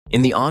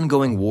In the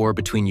ongoing war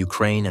between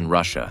Ukraine and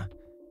Russia,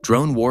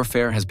 drone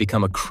warfare has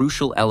become a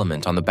crucial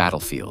element on the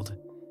battlefield.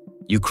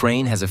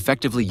 Ukraine has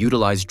effectively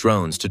utilized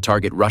drones to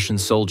target Russian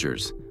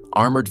soldiers,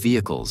 armored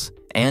vehicles,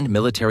 and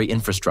military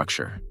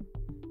infrastructure.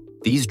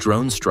 These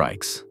drone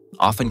strikes,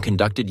 often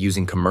conducted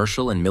using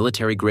commercial and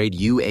military-grade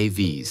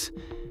UAVs,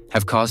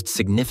 have caused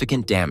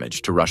significant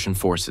damage to Russian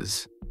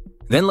forces.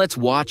 Then let's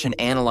watch and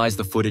analyze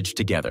the footage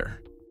together.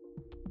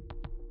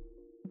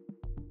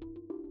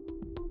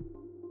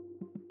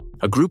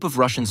 A group of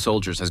Russian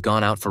soldiers has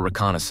gone out for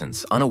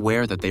reconnaissance,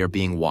 unaware that they are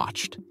being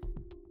watched.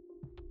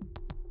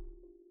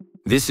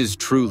 This is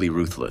truly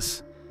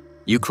ruthless.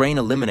 Ukraine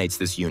eliminates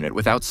this unit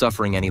without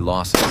suffering any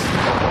losses.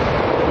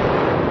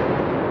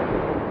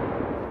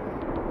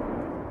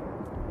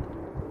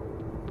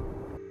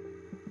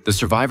 The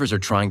survivors are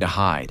trying to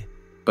hide,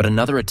 but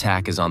another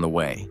attack is on the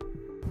way.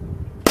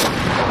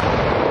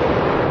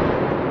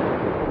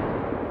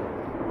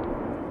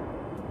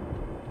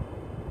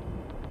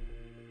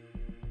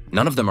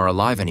 None of them are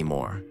alive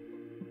anymore.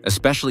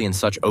 Especially in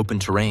such open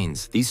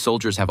terrains, these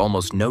soldiers have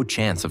almost no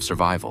chance of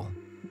survival.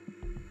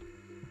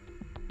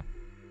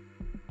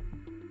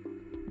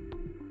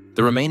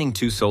 The remaining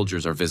 2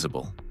 soldiers are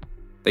visible.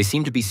 They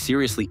seem to be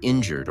seriously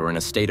injured or in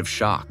a state of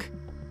shock.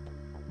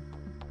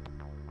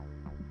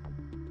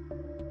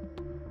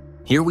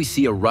 Here we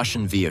see a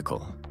Russian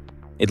vehicle.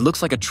 It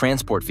looks like a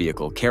transport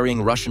vehicle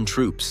carrying Russian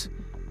troops.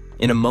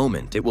 In a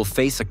moment, it will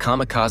face a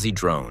kamikaze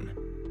drone.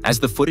 As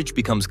the footage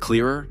becomes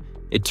clearer,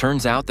 it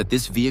turns out that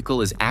this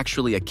vehicle is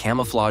actually a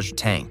camouflaged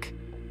tank.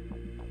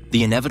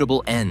 The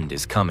inevitable end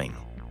is coming.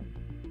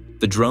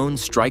 The drone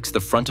strikes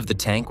the front of the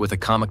tank with a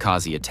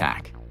kamikaze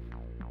attack.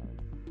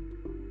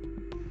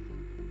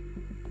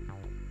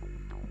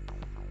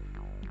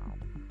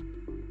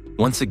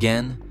 Once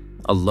again,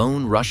 a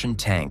lone Russian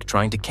tank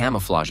trying to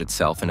camouflage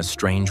itself in a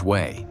strange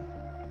way.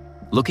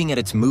 Looking at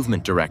its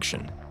movement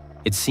direction,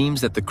 it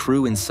seems that the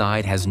crew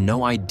inside has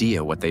no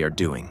idea what they are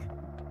doing.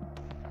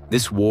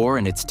 This war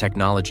and its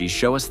technology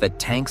show us that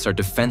tanks are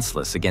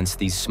defenseless against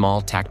these small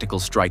tactical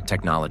strike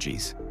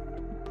technologies.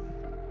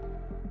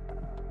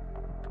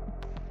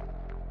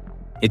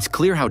 It's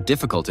clear how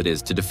difficult it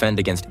is to defend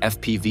against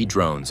FPV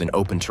drones in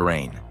open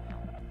terrain.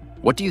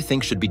 What do you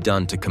think should be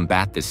done to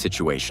combat this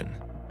situation?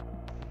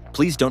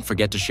 Please don't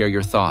forget to share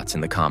your thoughts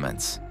in the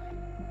comments.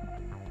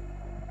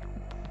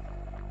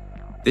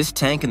 This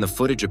tank in the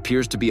footage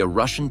appears to be a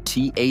Russian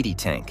T-80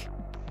 tank.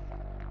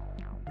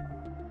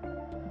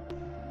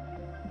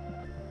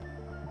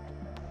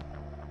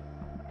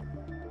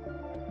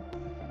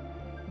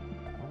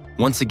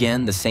 Once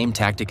again, the same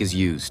tactic is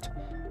used.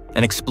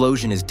 An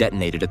explosion is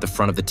detonated at the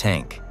front of the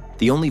tank,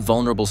 the only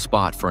vulnerable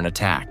spot for an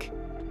attack.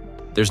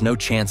 There's no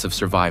chance of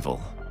survival.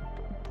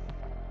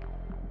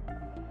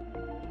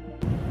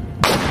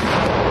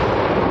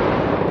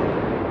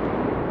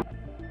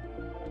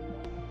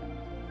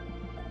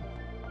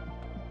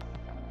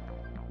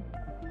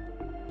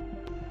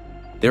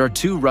 There are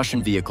 2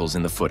 Russian vehicles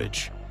in the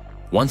footage.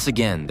 Once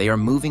again, they are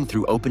moving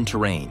through open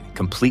terrain,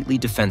 completely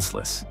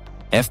defenseless.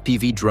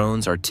 FPV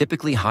drones are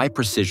typically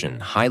high-precision,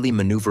 highly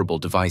maneuverable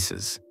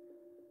devices.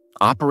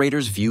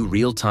 Operators view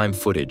real-time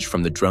footage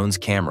from the drone's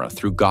camera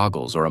through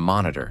goggles or a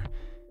monitor,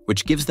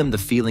 which gives them the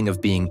feeling of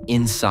being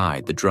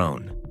inside the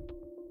drone.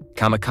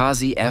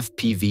 Kamikaze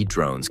FPV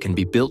drones can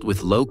be built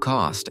with low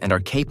cost and are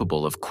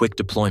capable of quick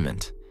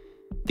deployment.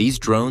 These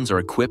drones are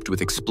equipped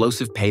with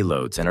explosive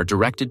payloads and are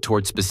directed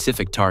toward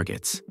specific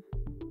targets.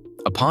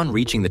 Upon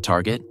reaching the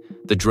target,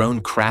 the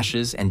drone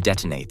crashes and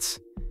detonates.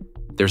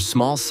 Their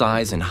small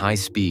size and high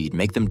speed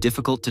make them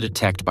difficult to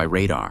detect by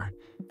radar,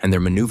 and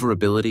their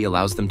maneuverability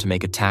allows them to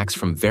make attacks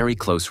from very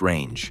close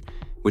range,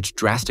 which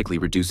drastically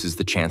reduces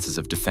the chances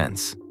of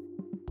defense.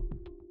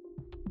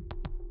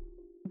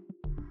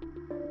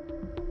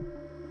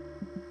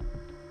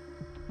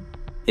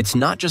 It's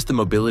not just the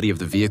mobility of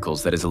the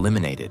vehicles that is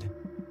eliminated.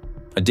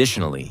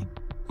 Additionally,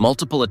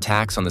 multiple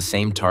attacks on the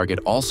same target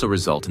also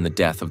result in the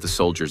death of the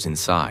soldiers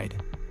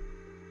inside.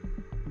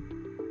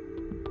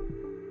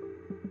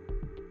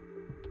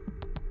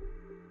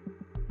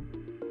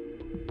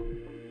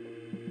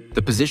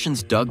 The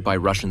positions dug by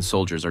Russian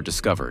soldiers are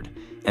discovered,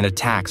 and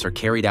attacks are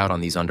carried out on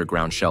these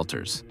underground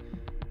shelters.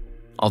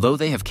 Although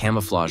they have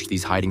camouflaged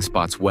these hiding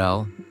spots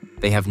well,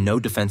 they have no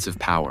defensive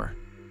power.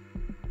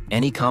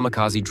 Any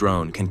kamikaze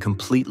drone can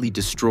completely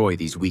destroy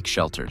these weak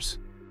shelters.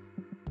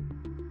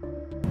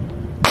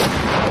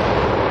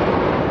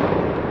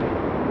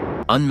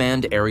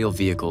 Unmanned aerial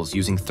vehicles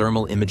using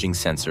thermal imaging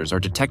sensors are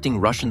detecting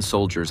Russian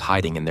soldiers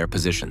hiding in their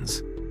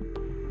positions.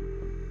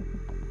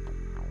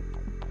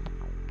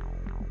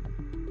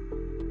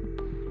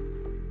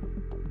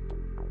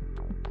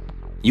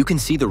 You can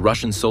see the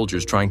Russian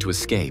soldiers trying to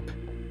escape.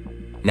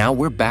 Now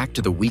we're back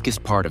to the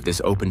weakest part of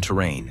this open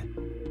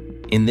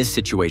terrain. In this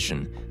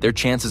situation, their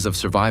chances of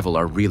survival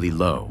are really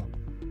low.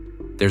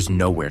 There's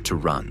nowhere to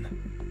run.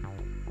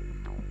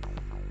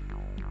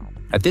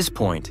 At this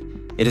point,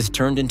 it has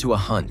turned into a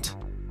hunt.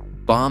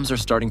 Bombs are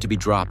starting to be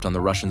dropped on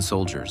the Russian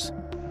soldiers.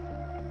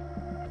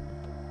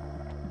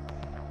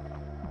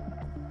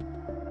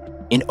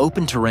 In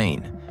open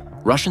terrain,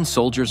 Russian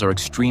soldiers are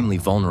extremely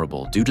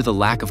vulnerable due to the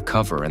lack of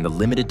cover and the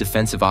limited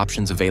defensive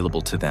options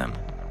available to them.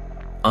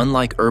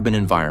 Unlike urban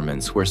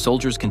environments where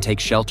soldiers can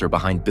take shelter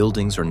behind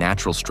buildings or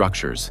natural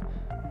structures,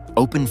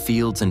 open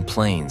fields and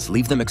plains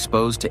leave them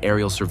exposed to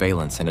aerial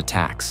surveillance and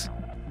attacks.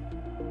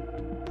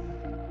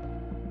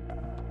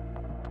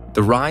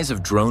 The rise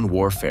of drone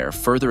warfare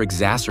further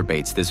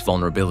exacerbates this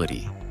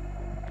vulnerability.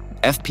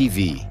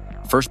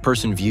 FPV,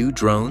 first-person view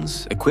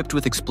drones equipped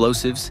with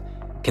explosives,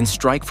 can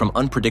strike from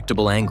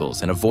unpredictable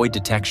angles and avoid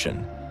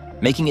detection,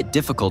 making it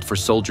difficult for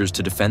soldiers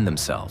to defend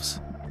themselves.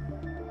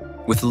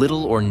 With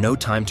little or no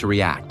time to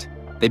react,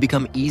 they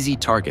become easy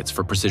targets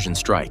for precision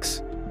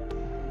strikes.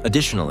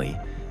 Additionally,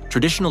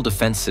 traditional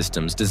defense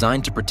systems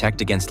designed to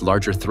protect against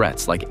larger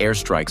threats like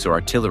airstrikes or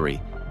artillery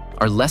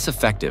are less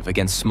effective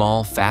against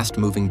small,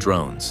 fast-moving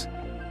drones.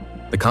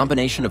 The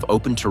combination of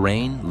open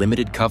terrain,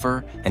 limited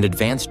cover, and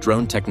advanced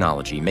drone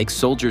technology makes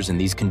soldiers in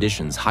these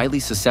conditions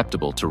highly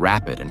susceptible to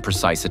rapid and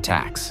precise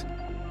attacks.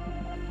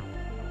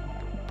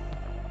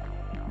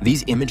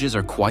 These images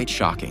are quite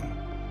shocking.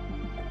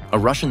 A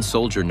Russian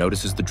soldier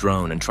notices the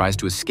drone and tries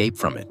to escape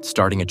from it,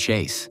 starting a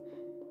chase.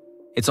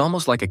 It's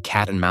almost like a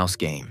cat-and-mouse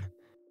game.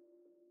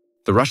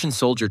 The Russian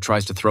soldier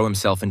tries to throw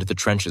himself into the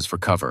trenches for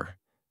cover,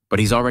 but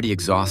he's already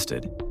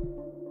exhausted.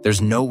 There's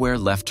nowhere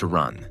left to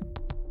run.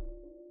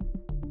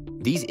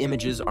 These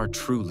images are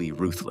truly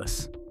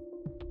ruthless.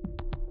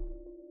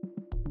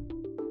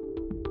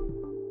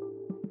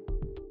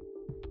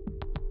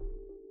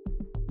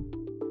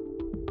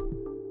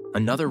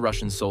 Another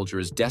Russian soldier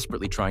is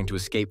desperately trying to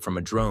escape from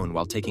a drone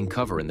while taking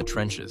cover in the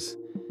trenches.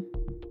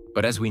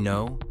 But as we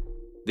know,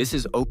 this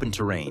is open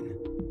terrain,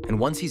 and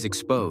once he's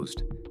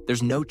exposed,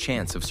 there's no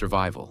chance of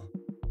survival.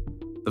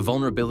 The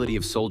vulnerability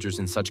of soldiers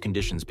in such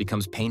conditions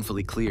becomes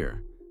painfully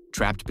clear,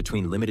 trapped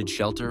between limited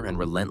shelter and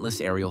relentless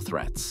aerial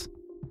threats.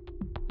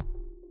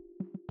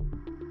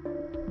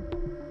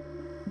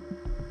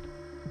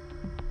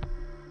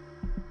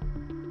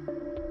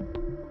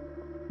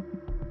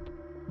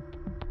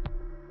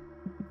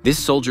 This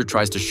soldier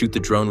tries to shoot the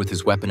drone with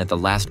his weapon at the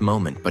last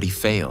moment, but he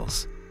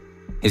fails.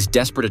 His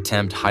desperate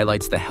attempt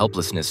highlights the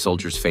helplessness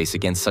soldiers face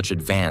against such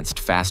advanced,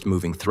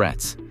 fast-moving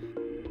threats.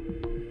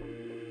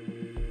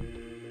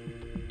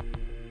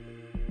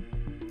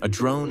 A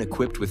drone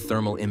equipped with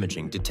thermal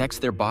imaging detects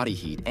their body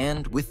heat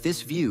and, with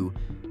this view,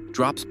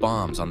 drops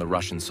bombs on the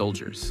Russian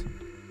soldiers.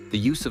 The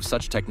use of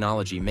such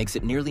technology makes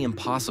it nearly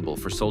impossible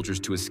for soldiers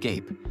to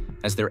escape,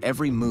 as their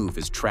every move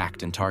is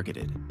tracked and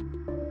targeted.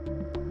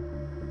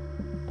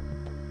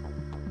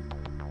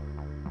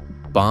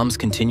 Bombs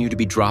continue to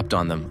be dropped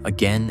on them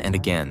again and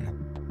again.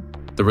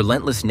 The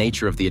relentless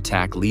nature of the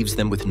attack leaves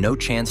them with no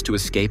chance to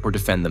escape or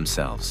defend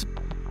themselves.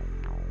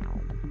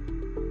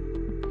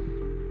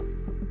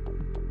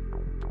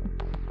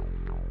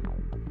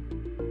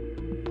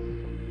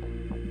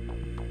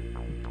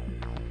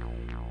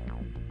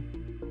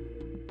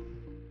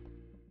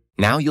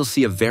 Now you'll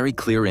see a very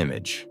clear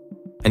image.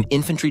 An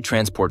infantry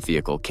transport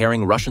vehicle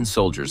carrying Russian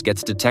soldiers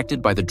gets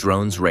detected by the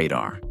drone's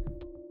radar.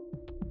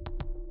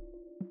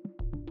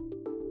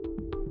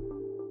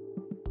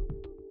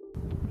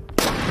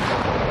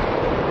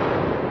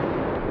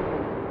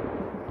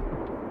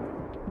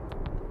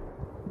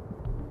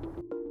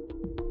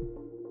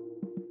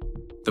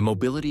 The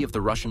mobility of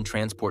the Russian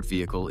transport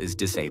vehicle is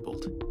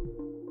disabled.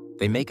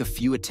 They make a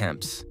few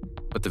attempts,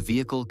 but the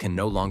vehicle can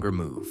no longer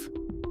move.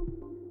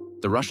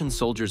 The Russian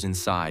soldiers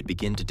inside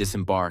begin to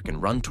disembark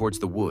and run towards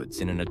the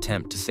woods in an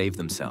attempt to save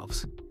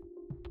themselves.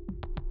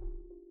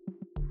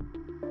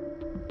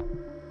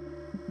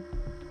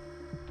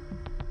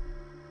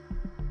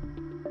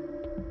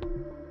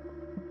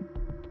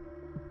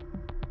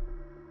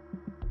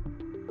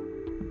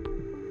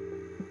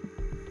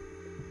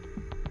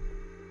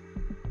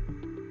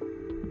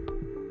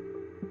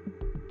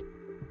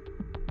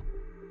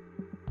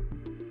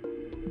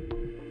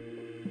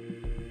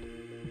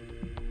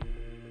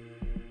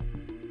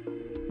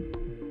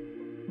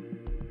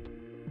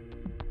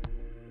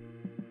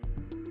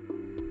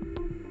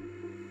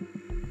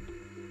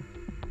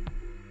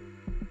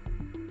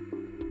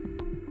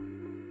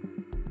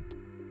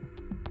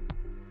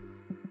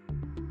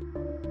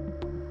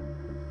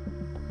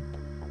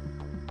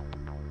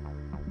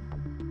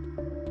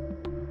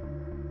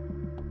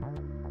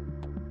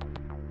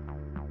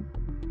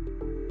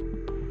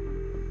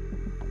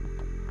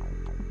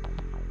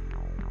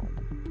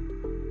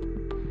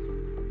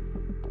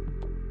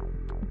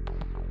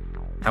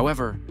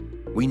 However,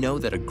 we know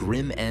that a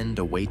grim end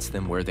awaits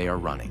them where they are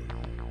running.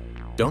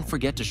 Don't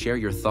forget to share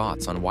your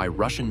thoughts on why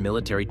Russian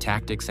military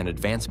tactics and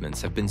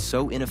advancements have been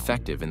so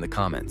ineffective in the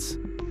comments.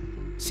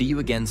 See you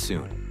again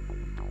soon.